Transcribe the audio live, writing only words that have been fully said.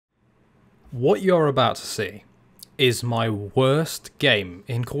What you're about to see is my worst game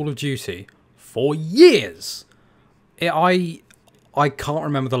in Call of Duty for years. I can't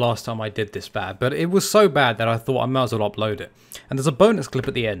remember the last time I did this bad, but it was so bad that I thought I might as well upload it. And there's a bonus clip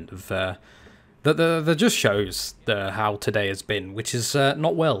at the end of that just shows how today has been, which is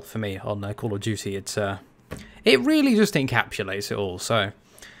not well for me on Call of Duty. It really just encapsulates it all. So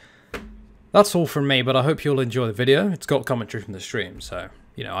that's all from me, but I hope you'll enjoy the video. It's got commentary from the stream, so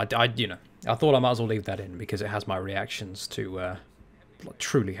you know, I thought I might as well leave that in because it has my reactions to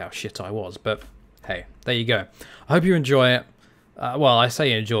truly how shit I was. But hey, there you go. I hope you enjoy it. Well, I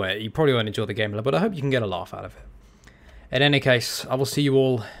say enjoy it. You probably won't enjoy the game, but I hope you can get a laugh out of it. In any case, I will see you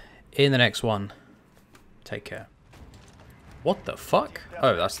all in the next one. Take care. What the fuck?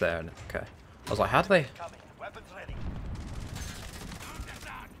 Oh, that's there. Okay. I was like, how do they...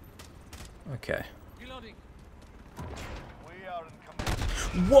 Okay.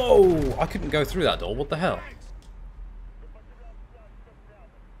 Whoa! I couldn't go through that door. What the hell?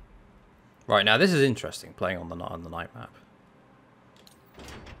 Right, now this is interesting, playing on the night map.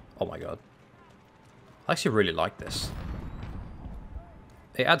 Oh my god. I actually really like this.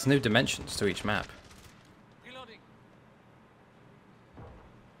 It adds new dimensions to each map.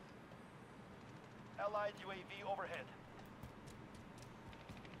 Allied UAV overhead.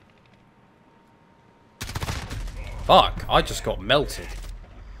 Fuck, I just got melted.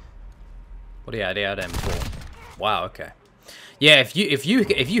 What do you had? He had M4. Wow, okay. Yeah, if you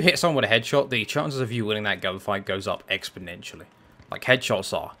hit someone with a headshot, the chances of you winning that gunfight goes up exponentially. Like,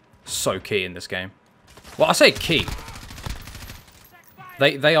 headshots are so key in this game. Well, I say key.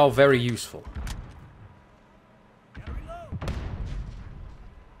 They are very useful.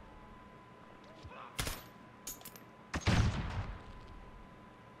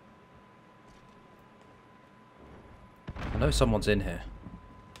 I know someone's in here.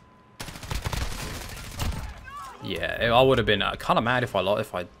 Yeah, I would have been kind of mad if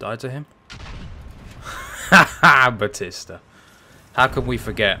I died to him. Haha, Batista. How can we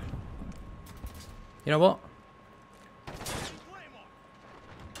forget? You know what?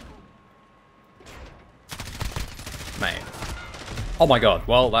 Man. Oh my god.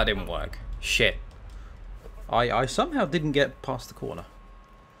 Well, that didn't work. Shit. I somehow didn't get past the corner.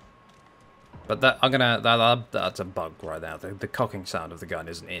 But that's a bug right there. The cocking sound of the gun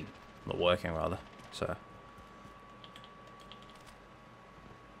isn't in. Not working, rather. So.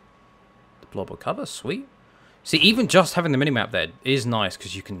 Deployable cover, sweet. See, even just having the minimap there is nice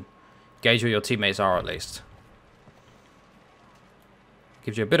because you can gauge where your teammates are at least.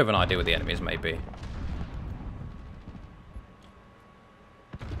 Gives you a bit of an idea where the enemies may be.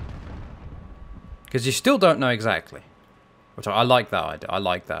 Because you still don't know exactly. Which I like that idea. I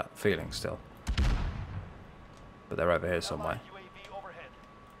like that feeling still. But they're over here somewhere.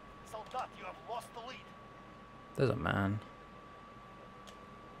 There's a man.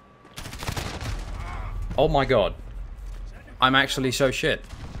 Oh my god. I'm actually so shit.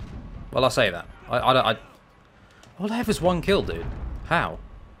 Well, I say that. All I have is one kill, dude. How?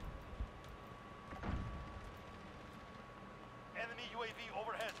 Enemy UAV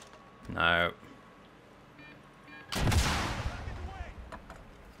overhead. No.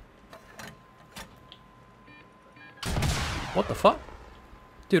 What the fuck?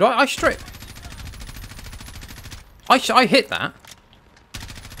 Dude, I straight... I hit that.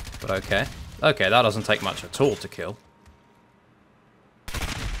 But okay. Okay, that doesn't take much at all to kill.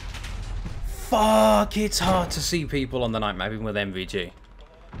 Fuck, it's hard to see people on the night map, even with MVG.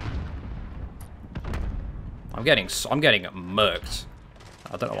 I'm getting murked.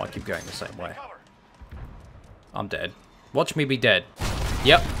 I don't know why I keep going the same way. I'm dead. Watch me be dead.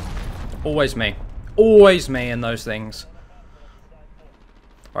 Yep. Always me. Always me in those things.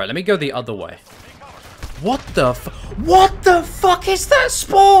 Alright, let me go the other way. What the fuck is that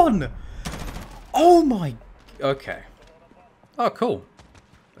spawn? Oh my... Okay. Oh, cool.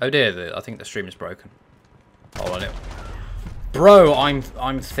 Oh dear, I think the stream is broken. Hold on. Bro,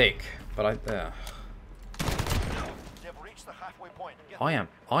 I'm thick. But I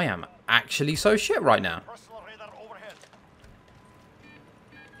am actually so shit right now.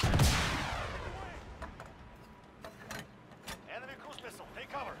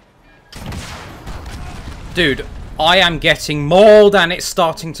 Dude, I am getting mauled and it's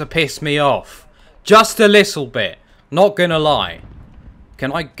starting to piss me off. Just a little bit. Not gonna lie.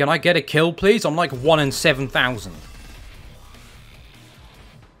 Can I get a kill, please? I'm like 1 in 7,000.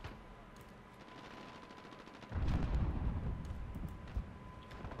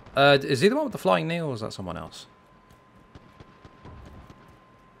 Is he the one with the flying knee or is that someone else?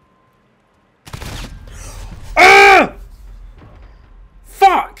 Ah!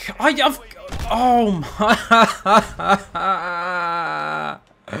 Fuck! I've... Oh my...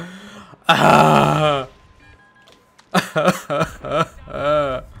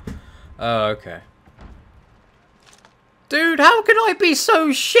 Oh, okay. Dude, how can I be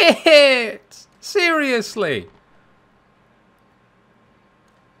so shit? Seriously.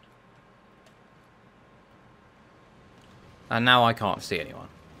 And now I can't see anyone.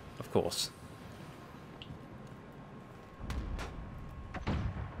 Of course.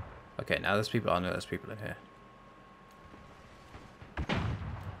 Okay, now there's people. I know there's people in here.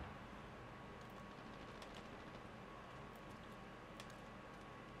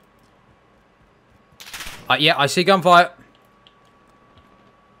 Yeah, I see gunfire.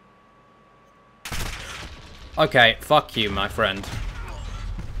 Okay, fuck you, my friend.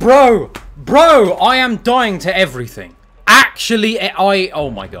 Bro! Bro! I am dying to everything. Actually, oh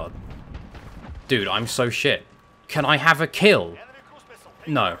my god. Dude, I'm so shit. Can I have a kill?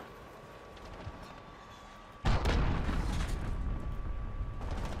 No.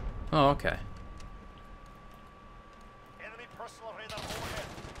 Oh, okay. Enemy personal radar overhead.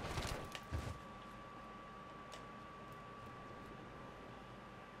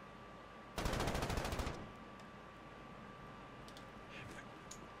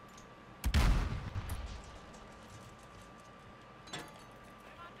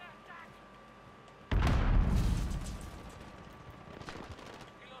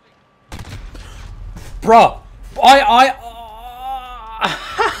 Bruh!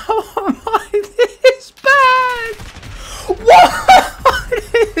 How am I this bad?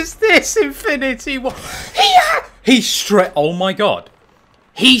 What is this, Infinity War? He straight... Oh my god.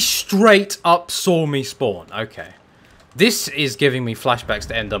 He straight up saw me spawn. Okay. This is giving me flashbacks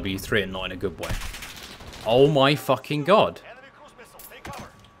to NW3 and not in a good way. Oh my fucking god. Enemy cruise missile. Take cover.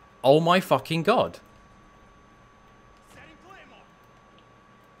 Oh my fucking god. Setting Claymore.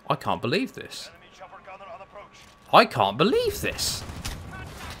 I can't believe this. Enemy chopper gunner on approach. I can't believe this.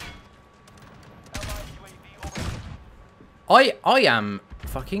 Allied UAV overhead. I am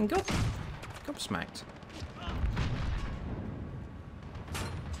fucking gobsmacked.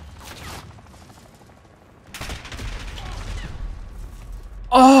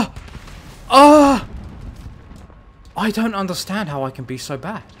 I don't understand how I can be so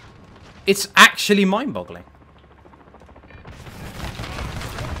bad. It's actually mind-boggling.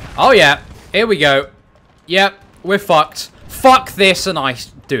 Oh yeah, here we go. Yep, we're fucked. Fuck this and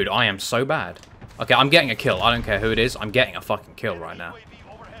Dude, I am so bad. Okay, I'm getting a kill. I don't care who it is. I'm getting a fucking kill right now.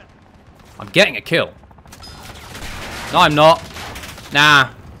 UAV overhead. I'm getting a kill. No, I'm not. Nah.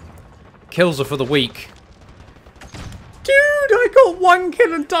 Kills are for the weak. Dude, I got 1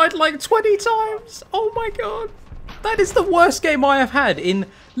 kill and died like 20 times. Oh my god. That is the worst game I have had in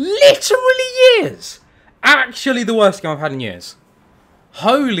literally years. Actually, the worst game I've had in years.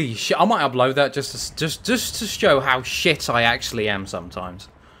 Holy shit. I might upload that just to show how shit I actually am sometimes.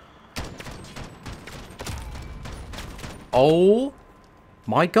 Oh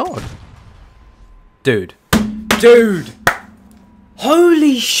my god. Dude. Dude.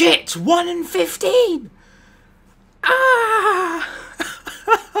 Holy shit. 1 in 15. Ah.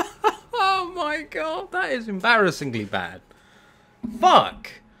 Oh my god. That is embarrassingly bad.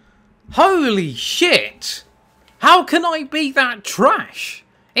 Fuck. Holy shit. How can I be that trash?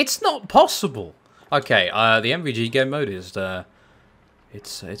 It's not possible. Okay, the MVG game mode is,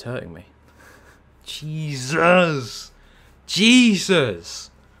 it's hurting me. Jesus. Jesus.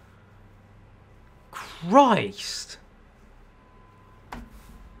 Christ.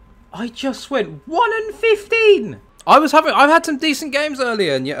 I just went 1 in 15. I've had some decent games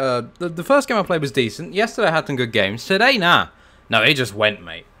earlier, and the first game I played was decent. Yesterday I had some good games. Today, nah. No, it just went,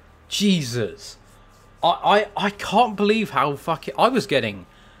 mate. Jesus. I can't believe how fucking... I was getting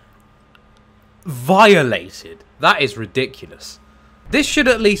violated. That is ridiculous. This should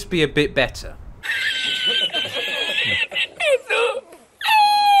at least be a bit better.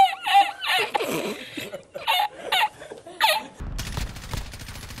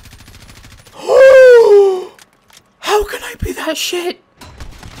 How can I be that shit?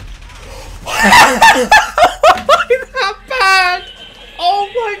 Why that bad? Oh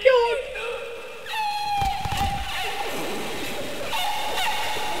my god.